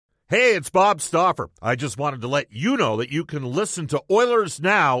Hey, it's Bob Stauffer. I just wanted to let you know that you can listen to Oilers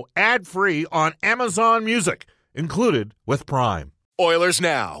Now ad-free on Amazon Music, included with Prime. Oilers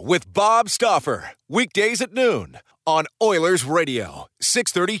Now with Bob Stauffer. Weekdays at noon on Oilers Radio,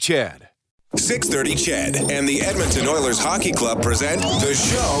 630 CHED. 630 CHED and the Edmonton Oilers Hockey Club present the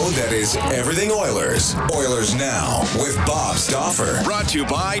show that is everything Oilers. Oilers Now with Bob Stauffer. Brought to you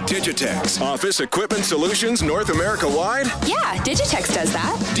by Digitex. Office Equipment Solutions North America wide? Yeah, Digitex does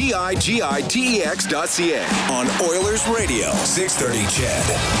that. Digitex.ca on Oilers Radio, 630 CHED.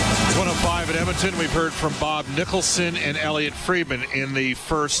 105 at Edmonton. We've heard from Bob Nicholson and Elliot Friedman in the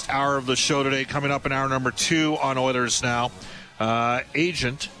first hour of the show today. Coming up in hour number 2 on Oilers Now,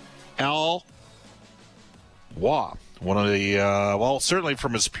 agent Al Waugh, one of the, certainly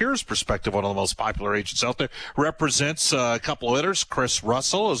from his peers' perspective, one of the most popular agents out there, represents a couple of hitters, Chris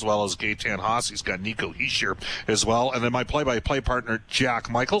Russell, as well as Gaetan Haas. He's got Nico Hischier as well. And then my play-by-play partner, Jack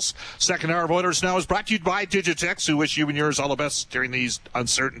Michaels. Second hour of Oilers Now is brought to you by Digitex, who wish you and yours all the best during these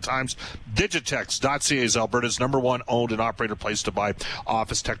uncertain times. Digitex.ca is Alberta's number one owned and operated place to buy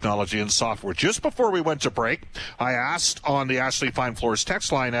office technology and software. Just before we went to break, I asked on the Ashley Fine Floors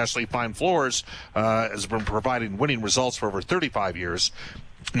text line. Ashley Fine Floors has been providing winning results for over 35 years.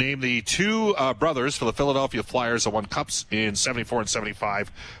 Name the two brothers for the Philadelphia Flyers that won cups in 74 and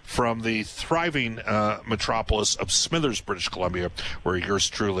 75 from the thriving metropolis of Smithers, British Columbia, where yours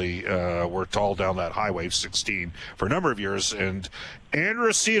truly worked all down that Highway 16 for a number of years. And Andrew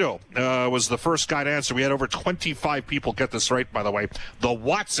Aceto was the first guy to answer. We had over 25 people get this right, by the way. The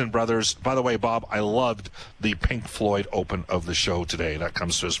Watson brothers. By the way, Bob, I loved the Pink Floyd open of the show today. That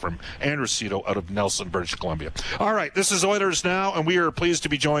comes to us from Andrew Aceto out of Nelson, British Columbia. All right, this is Oilers Now, and we are pleased to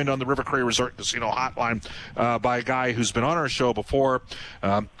be joined on the River Cree Resort Casino hotline by a guy who's been on our show before,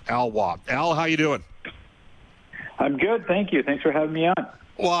 Al Waugh. Al, how you doing? I'm good, thank you. Thanks for having me on.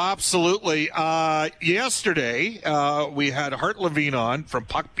 Well, absolutely. Yesterday, we had Hart Levine on from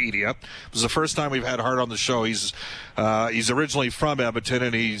Puckpedia. It was the first time we've had Hart on the show. He's originally from Edmonton,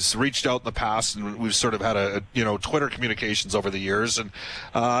 and he's reached out in the past, and we've sort of had Twitter communications over the years. And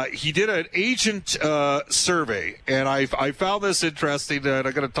he did an agent survey, and I found this interesting, and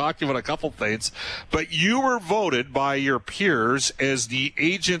I'm going to talk to you about a couple things. But you were voted by your peers as the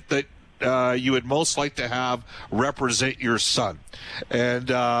agent that you would most like to have represent your son. And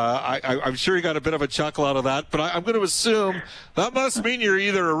I'm sure you got a bit of a chuckle out of that, but I'm going to assume that must mean you're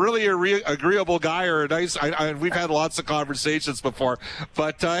either a really agreeable guy or a nice, we've had lots of conversations before,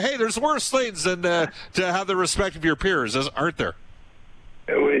 but hey, there's worse things than to have the respect of your peers, aren't there?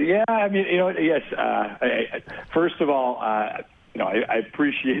 Yeah, I mean, yes. First of all, I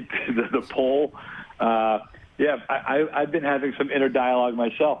appreciate the poll. Yeah, I've been having some inner dialogue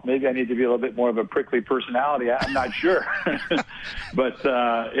myself. Maybe I need to be a little bit more of a prickly personality. I'm not sure. But,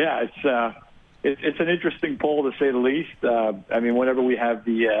 it's an interesting poll, to say the least. I mean, whenever we have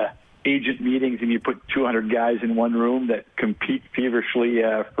the agent meetings and you put 200 guys in one room that compete feverishly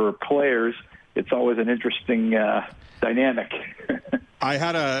for players, it's always an interesting dynamic. I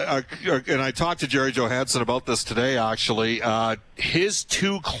had and I talked to Jerry Johansson about this today, actually. His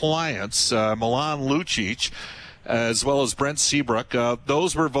two clients, Milan Lucic, as well as Brent Seabrook,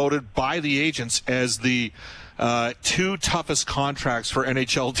 those were voted by the agents as the two toughest contracts for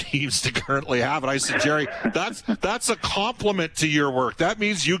NHL teams to currently have. And I said, Jerry, that's a compliment to your work. That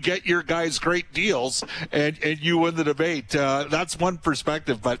means you get your guys great deals and you win the debate. That's one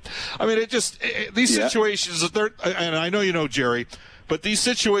perspective. But, I mean, these situations, and I know you know, Jerry, but these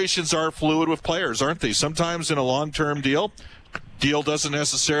situations are fluid with players, aren't they? Sometimes in a long-term deal doesn't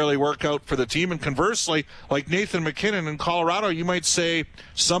necessarily work out for the team. And conversely, like Nathan McKinnon in Colorado, you might say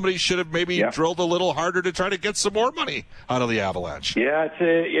somebody should have maybe drilled a little harder to try to get some more money out of the Avalanche. Yeah,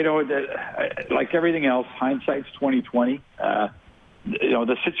 it's like everything else, hindsight's 20/20.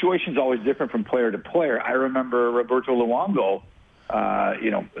 The situation's always different from player to player. I remember Roberto Luongo,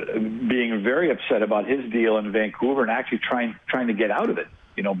 being very upset about his deal in Vancouver and actually trying to get out of it,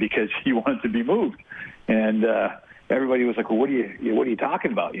 because he wanted to be moved. And everybody was like, well, what are you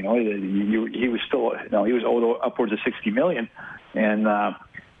talking about? He was still, he was owed upwards of $60 million. And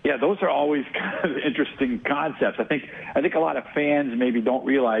those are always kind of interesting concepts. I think a lot of fans maybe don't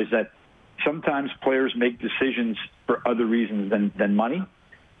realize that sometimes players make decisions for other reasons than money.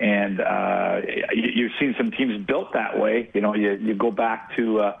 And you've seen some teams built that way. You go back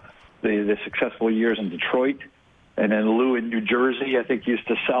to the successful years in Detroit, and then Lou in New Jersey, I think, used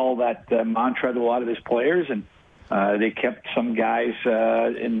to sell that mantra to a lot of his players, and they kept some guys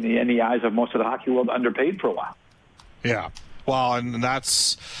in the eyes of most of the hockey world underpaid for a while. Yeah. Well, and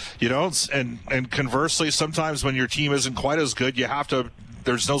that's, and conversely, sometimes when your team isn't quite as good, you have to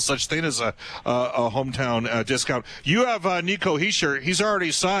there's no such thing as a hometown discount. You have Nico Hischier. He's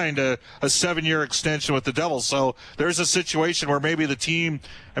already signed a 7-year extension with the Devils. So there's a situation where maybe the team,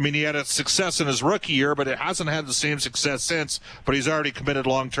 I mean, he had a success in his rookie year, but it hasn't had the same success since. But he's already committed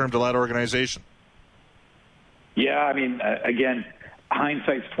long-term to that organization. Yeah, I mean, again,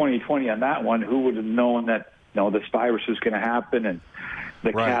 hindsight's 20/20 on that one. Who would have known that this virus was going to happen, and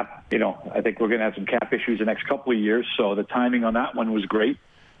the cap, I think we're going to have some cap issues the next couple of years, so the timing on that one was great.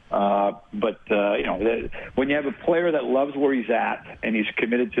 But when you have a player that loves where he's at and he's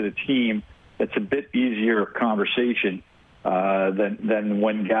committed to the team, that's a bit easier conversation than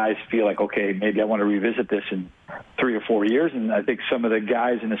when guys feel like, okay, maybe I want to revisit this in 3 or 4 years. And I think some of the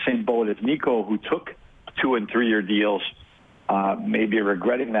guys in the same boat as Nico who took 2- and 3-year deals maybe are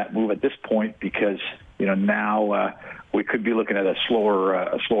regretting that move at this point because now we could be looking at a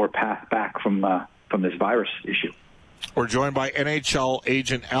slower path back from this virus issue. We're joined by NHL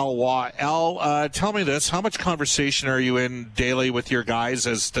agent Al Waugh. Al, tell me this: how much conversation are you in daily with your guys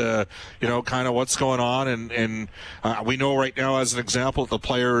as to kind of what's going on? And we know right now, as an example, the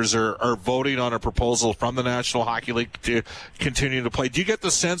players are voting on a proposal from the National Hockey League to continue to play. Do you get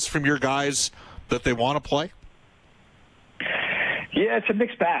the sense from your guys that they want to play? Yeah, it's a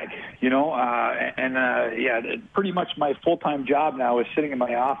mixed bag, pretty much my full-time job now is sitting in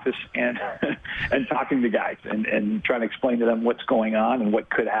my office and and talking to guys and trying to explain to them what's going on and what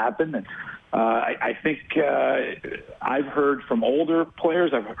could happen. And I think I've heard from older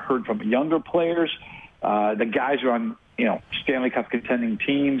players, I've heard from younger players. The guys who are on, Stanley Cup contending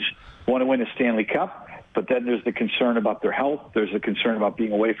teams want to win a Stanley Cup, but then there's the concern about their health. There's the concern about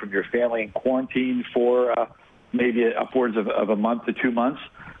being away from your family in quarantine for maybe upwards of a month to 2 months.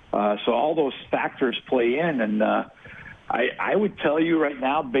 So all those factors play in. And I would tell you right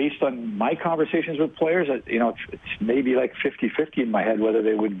now, based on my conversations with players, that, it's maybe like 50-50 in my head whether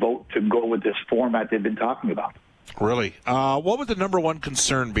they would vote to go with this format they've been talking about. Really? What would the number one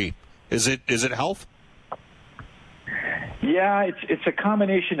concern be? Is it health? Yeah, it's a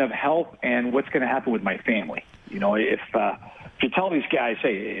combination of health and what's going to happen with my family. If you tell these guys,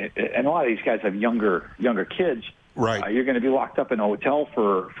 hey, and a lot of these guys have younger kids, right? You're going to be locked up in a hotel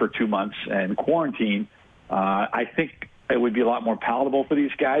for 2 months and quarantine. I think it would be a lot more palatable for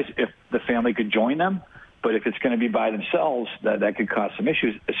these guys if the family could join them. But if it's going to be by themselves, that could cause some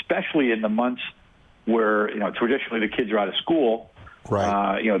issues, especially in the months where traditionally the kids are out of school.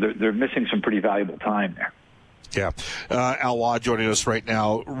 Right. They're missing some pretty valuable time there. Yeah. Al Waugh joining us right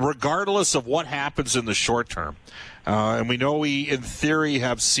now. Regardless of what happens in the short term, and we know we, in theory,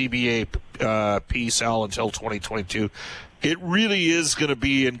 have CBA peace, Al, until 2022, it really is going to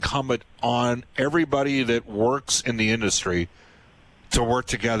be incumbent on everybody that works in the industry to work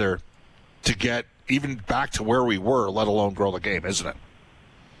together to get even back to where we were, let alone grow the game, isn't it?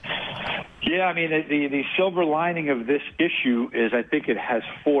 Yeah, I mean, the silver lining of this issue is I think it has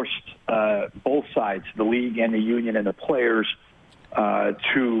forced both sides, the league and the union and the players,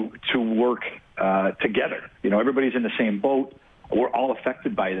 to work together. Everybody's in the same boat. We're all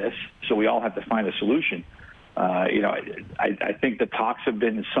affected by this, so we all have to find a solution. I think the talks have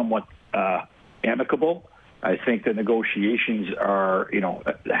been somewhat amicable. I think the negotiations are,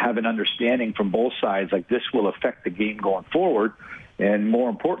 have an understanding from both sides, like this will affect the game going forward. And more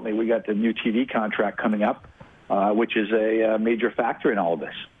importantly, we got the new TV contract coming up, which is a major factor in all of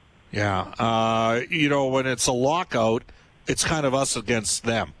this. Yeah. When it's a lockout, it's kind of us against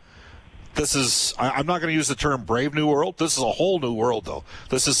them. This is, I'm not going to use the term brave new world. This is a whole new world, though.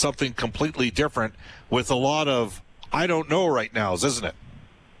 This is something completely different with a lot of I don't know right nows, isn't it?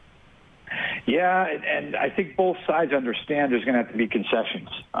 Yeah, and I think both sides understand there's going to have to be concessions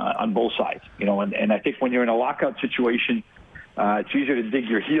on both sides. And I think when you're in a lockout situation, it's easier to dig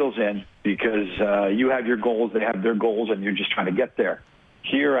your heels in because you have your goals, they have their goals, and you're just trying to get there.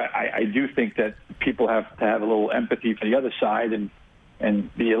 Here, I do think that people have to have a little empathy for the other side and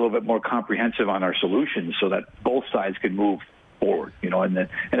be a little bit more comprehensive on our solutions so that both sides can move forward. And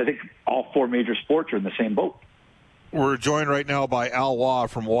I think all 4 major sports are in the same boat. We're joined right now by Al Waugh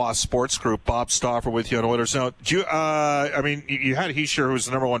from Waugh Sports Group. Bob Stauffer with you on Oilers. Now, you had Hischier, who was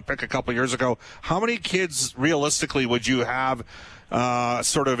the number 1 pick a couple of years ago. How many kids, realistically, would you have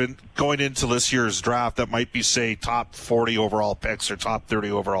going into this year's draft that might be, say, top 40 overall picks or top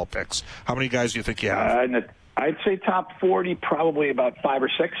 30 overall picks? How many guys do you think you have? I'd say top 40, probably about 5 or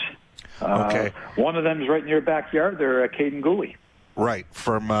 6. Okay. One of them is right in your backyard. They're Caden Gooley. Right.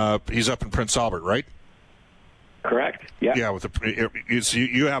 From he's up in Prince Albert, right? Correct. Yeah. Yeah.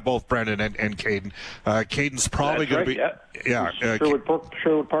 You have both Brendan and Caden. Caden's probably going to be. Yeah.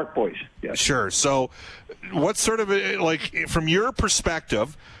 Sherwood Park boys. Yeah. Sure. So, what's sort of like from your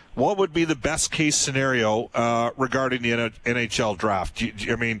perspective? What would be the best case scenario regarding the NHL draft? Do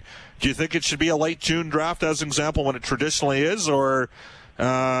you think it should be a late June draft, as an example, when it traditionally is, or?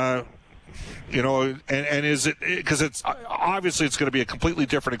 And is it because it's obviously it's going to be a completely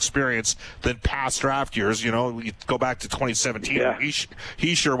different experience than past draft years. You go back to 2017. Yeah.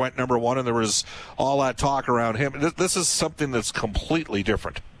 He sure went number one, and there was all that talk around him. This is something that's completely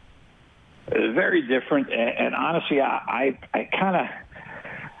different. Very different, and honestly, I kind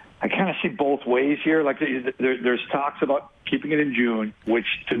of see both ways here. Like there's talks about keeping it in June, which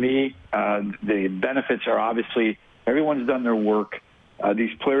to me the benefits are obviously everyone's done their work.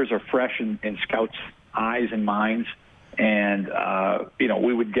 These players are fresh in scouts' eyes and minds, and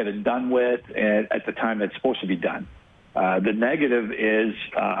we would get it done with at the time that's supposed to be done. The negative is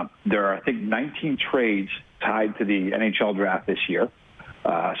there are, I think, 19 trades tied to the NHL draft this year.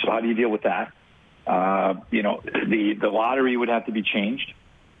 So how do you deal with that? The lottery would have to be changed.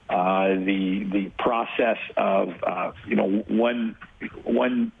 The process of when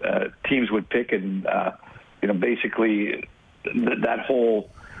teams would pick and basically.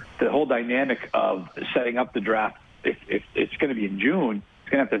 The whole dynamic of setting up the draft, if it's going to be in June, it's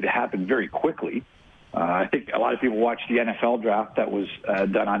going to have to happen very quickly. I think a lot of people watched the NFL draft that was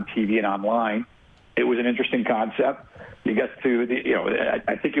done on TV and online. It was an interesting concept. You get to,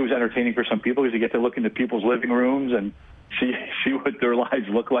 I think it was entertaining for some people because you get to look into people's living rooms and see what their lives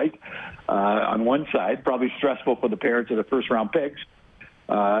look like. On one side, probably stressful for the parents of the first-round picks.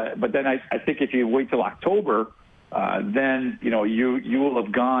 But then I think if you wait till October, then you will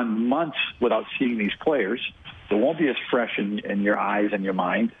have gone months without seeing these players. It won't be as fresh in your eyes and your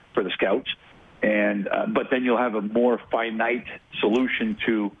mind for the scouts, and but then you'll have a more finite solution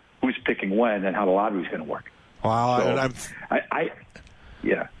to who's picking when and how the lottery is going to work. Wow, so and I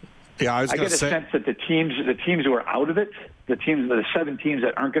I get a sense that the teams who are out of it, the 7 teams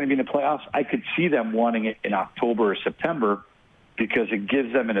that aren't going to be in the playoffs, I could see them wanting it in October or September because it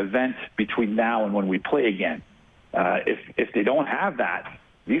gives them an event between now and when we play again. If they don't have that,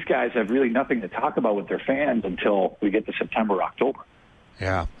 these guys have really nothing to talk about with their fans until we get to September or October.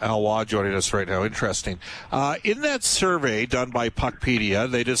 Yeah, Al Waugh joining us right now. Interesting. In that survey done by Puckpedia,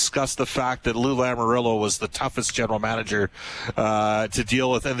 they discussed the fact that Lou Lamoriello was the toughest general manager to deal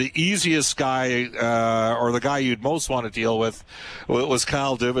with, and the easiest guy, or the guy you'd most want to deal with, was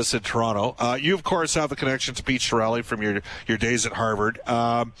Kyle Dubas in Toronto. You, of course, have the connection to Pete Chiarelli from your days at Harvard.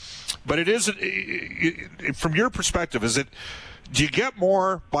 But it is, from your perspective, do you get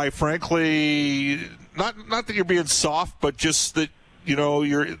more by, frankly, not that you're being soft, but just that,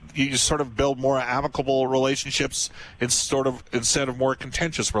 you sort of build more amicable relationships instead of more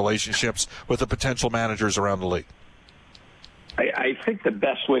contentious relationships with the potential managers around the league? I think the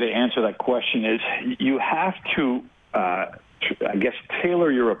best way to answer that question is you have to,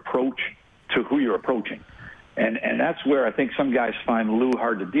 tailor your approach to who you're approaching. And that's where I think some guys find Lou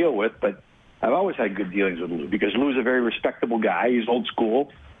hard to deal with, but I've always had good dealings with Lou because Lou's a very respectable guy. He's old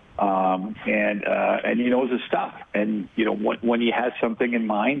school. And he knows his stuff. And, when he has something in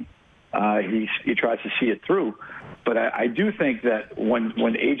mind, he tries to see it through. But I do think that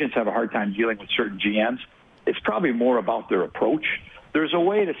when agents have a hard time dealing with certain GMs, it's probably more about their approach. There's a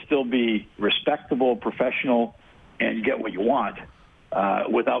way to still be respectable, professional, and get what you want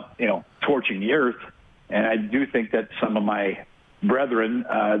without, torching the earth. And I do think that some of my brethren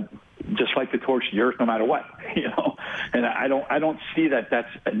just like to torch the earth no matter what, And I don't see that that's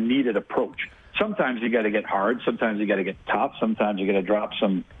a needed approach. Sometimes you got to get hard. Sometimes you got to get tough. Sometimes you got to drop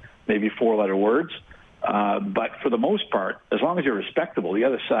some maybe 4-letter words. But for the most part, as long as you're respectable, the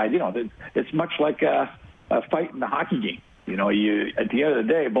other side, it's much like a fight in the hockey game. At the end of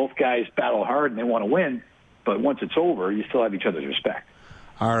the day, both guys battle hard and they want to win. But once it's over, you still have each other's respect.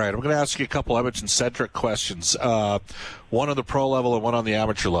 All right, I'm going to ask you a couple Edmonton-centric questions, one on the pro level and one on the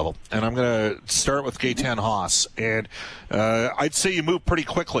amateur level. And I'm going to start with Gaetan Haas. And I'd say you moved pretty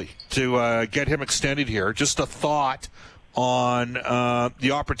quickly to get him extended here. Just a thought on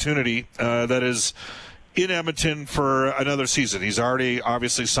the opportunity that is in Edmonton for another season. He's already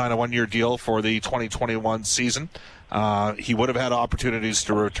obviously signed a 1-year deal for the 2021 season. He would have had opportunities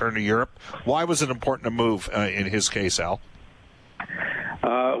to return to Europe. Why was it important to move in his case, Al?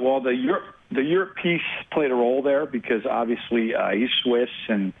 Well, the Europe piece played a role there because obviously he's Swiss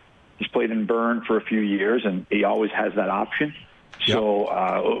and he's played in Bern for a few years, and he always has that option. Yep.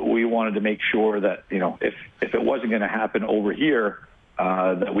 So we wanted to make sure that if it wasn't going to happen over here,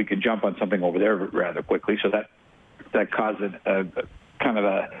 that we could jump on something over there rather quickly. So that caused a kind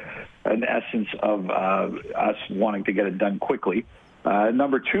of an essence of us wanting to get it done quickly.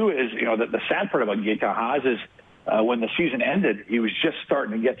 Number two is, the sad part about Gaetan Haas is when the season ended, he was just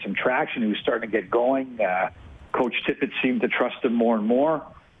starting to get some traction. He was starting to get going. Coach Tippett seemed to trust him more and more,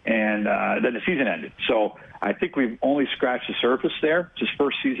 and then the season ended. So I think we've only scratched the surface there. It's his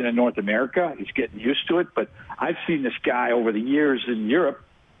first season in North America. He's getting used to it, but I've seen this guy over the years in Europe,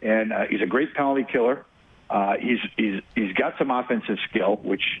 and he's a great penalty killer. He's got some offensive skill,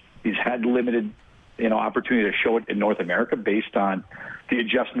 which he's had limited opportunity to show it in North America based on the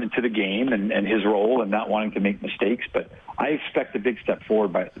adjustment to the game and his role and not wanting to make mistakes. But I expect a big step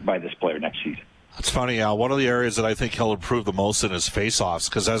forward by this player next season. It's funny, Al. One of the areas that I think he'll improve the most in is face-offs,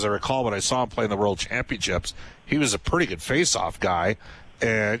 because as I recall, when I saw him play in the World Championships, he was a pretty good face-off guy.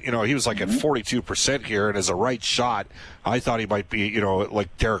 And, he was like at 42% here, and as a right shot, I thought he might be,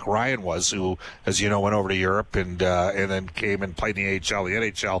 like Derek Ryan was, who, as you know, went over to Europe and then came and played in the AHL, the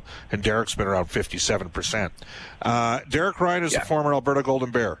NHL, and Derek's been around 57%. Derek Ryan is a former Alberta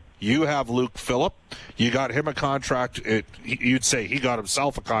Golden Bear. You have Luke Phillip. You got him a contract. You'd say he got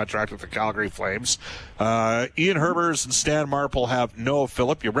himself a contract with the Calgary Flames. Ian Herbers and Stan Marple have Noah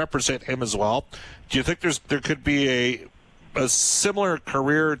Phillip. You represent him as well. Do you think there could be a similar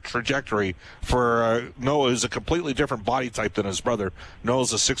career trajectory for Noah, who's a completely different body type than his brother?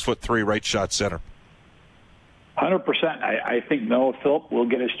 Noah's a 6'3" right shot center. 100%. I think Noah Phillip will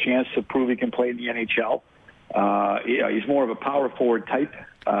get his chance to prove he can play in the NHL. He's more of a power forward type.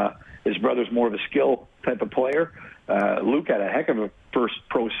 His brother's more of a skill type of player. Luke had a heck of a first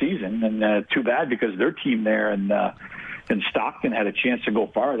pro season, and too bad because their team there in Stockton had a chance to go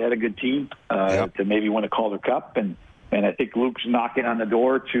far. They had a good team to maybe win a Calder Cup, and I think Luke's knocking on the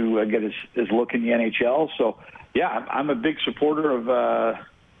door to get his look in the NHL. So, yeah, I'm a big supporter of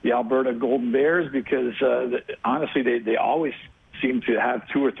the Alberta Golden Bears because, honestly, they always seem to have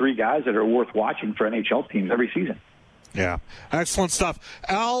two or three guys that are worth watching for NHL teams every season. Yeah, excellent stuff.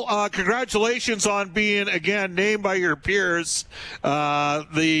 Al, congratulations on being, again, named by your peers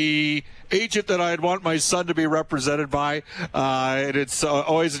the agent that I'd want my son to be represented by. And it's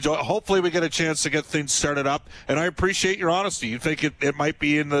always enjoyable. Hopefully we get a chance to get things started up. And I appreciate your honesty. You think it might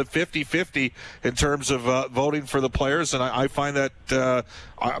be in the 50-50 in terms of voting for the players. And I find that,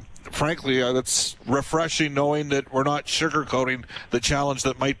 frankly, that's refreshing knowing that we're not sugarcoating the challenge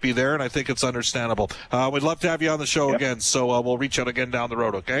that might be there. And I think it's understandable. We'd love to have you on the show again. So we'll reach out again down the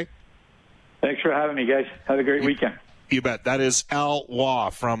road, okay? Thanks for having me, guys. Have a great weekend. You bet. That is Al Waugh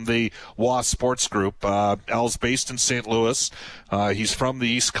from the Waugh Sports Group. Al's based in St. Louis. He's from the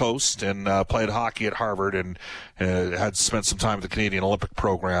East Coast and played hockey at Harvard and had spent some time with the Canadian Olympic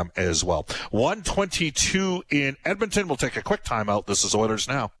program as well. 1:22 in Edmonton. We'll take a quick timeout. This is Oilers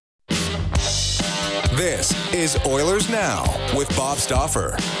Now. This is Oilers Now with Bob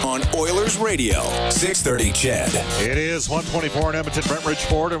Stauffer on Oilers Radio, 630 CHED. It is 1:24 in Edmonton. Brent Ridge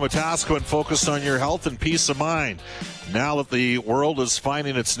Ford and Wetaskiwin focused on your health and peace of mind. Now that the world is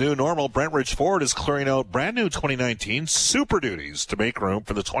finding its new normal, Brent Ridge Ford is clearing out brand new 2019 Super Duties to make room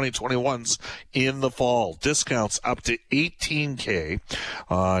for the 2021s in the fall. Discounts up to $18,000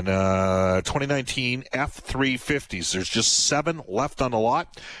 on 2019 F350s. There's just 7 left on the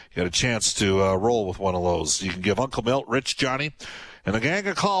lot. You got a chance to roll with one of those. You can give Uncle Milt, Rich, Johnny, and the gang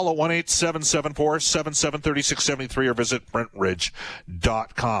a call at 1-877-477-3673 or visit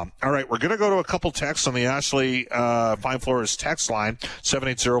BrentRidge.com. All right, we're going to go to a couple texts on the Ashley Fine Floors text line,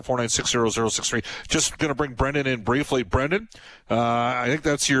 780-496-0063. Just going to bring Brendan in briefly. Brendan, I think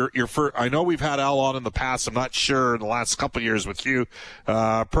that's your first. I know we've had Al on in the past. I'm not sure in the last couple of years with you.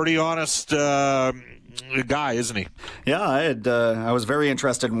 Pretty honest guy, isn't he? Yeah, I was very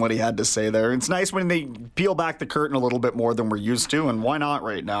interested in what he had to say there. It's nice when they peel back the curtain a little bit more than we're used to, and why not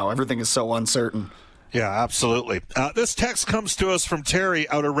right now? Everything is so uncertain. Yeah, absolutely. This text comes to us from Terry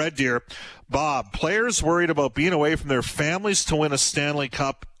out of Red Deer. Bob, players worried about being away from their families to win a Stanley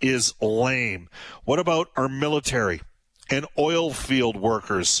Cup is lame. What about our military and oil field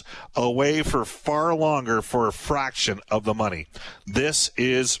workers away for far longer for a fraction of the money? This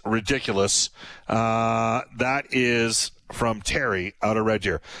is ridiculous. That is from Terry out of Red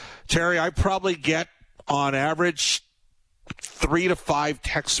Deer. Terry, I probably get on average 3 to 5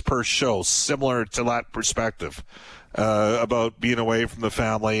 texts per show similar to that perspective about being away from the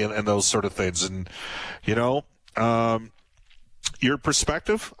family and those sort of things. And, your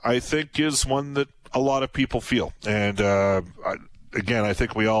perspective, I think, is one that a lot of people feel. And again, I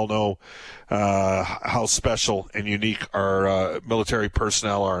think we all know how special and unique our military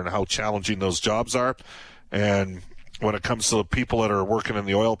personnel are and how challenging those jobs are. And when it comes to the people that are working in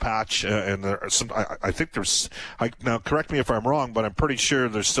the oil patch. And there are I think now correct me if I'm wrong, but I'm pretty sure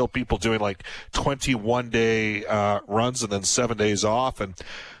there's still people doing like 21-day runs and then 7 days off. And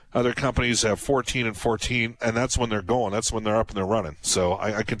other companies have 14 and 14, and that's when they're going. That's when they're up and they're running. So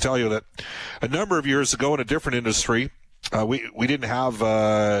I can tell you that a number of years ago in a different industry, we didn't have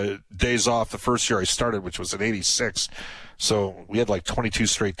days off the first year I started, which was in '86. So we had like 22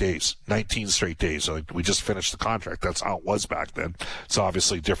 straight days, 19 straight days. So we just finished the contract. That's how it was back then. It's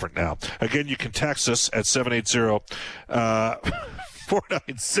obviously different now. Again, you can text us at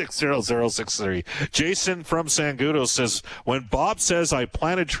 780-496-0063. Jason from Sangudo says, when Bob says I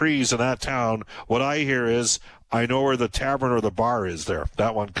planted trees in that town, what I hear is, I know where the tavern or the bar is there.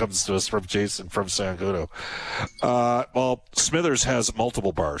 That one comes to us from Jason from Sangudo. Well, Smithers has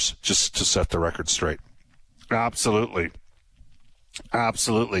multiple bars, just to set the record straight. Absolutely.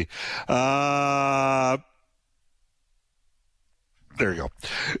 There you go.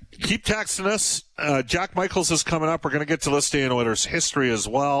 Keep texting us. Jack Michaels is coming up. We're going to get to this day in Oilers history as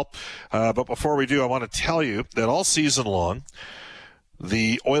well. But before we do, I want to tell you that all season long,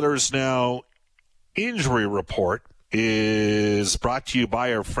 the Oilers Now injury report is brought to you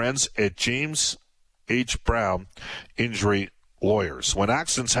by our friends at James H. Brown Injury Lawyers. When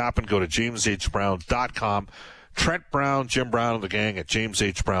accidents happen, go to jameshbrown.com. Trent Brown, Jim Brown, and the gang at James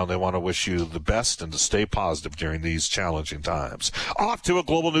H. Brown, they want to wish you the best and to stay positive during these challenging times. Off to a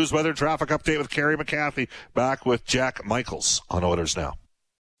global news weather traffic update with Carrie McCarthy. Back with Jack Michaels on Oilers Now.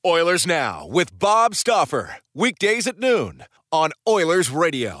 Oilers Now with Bob Stauffer. Weekdays at noon on Oilers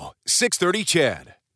Radio, 630 CHED.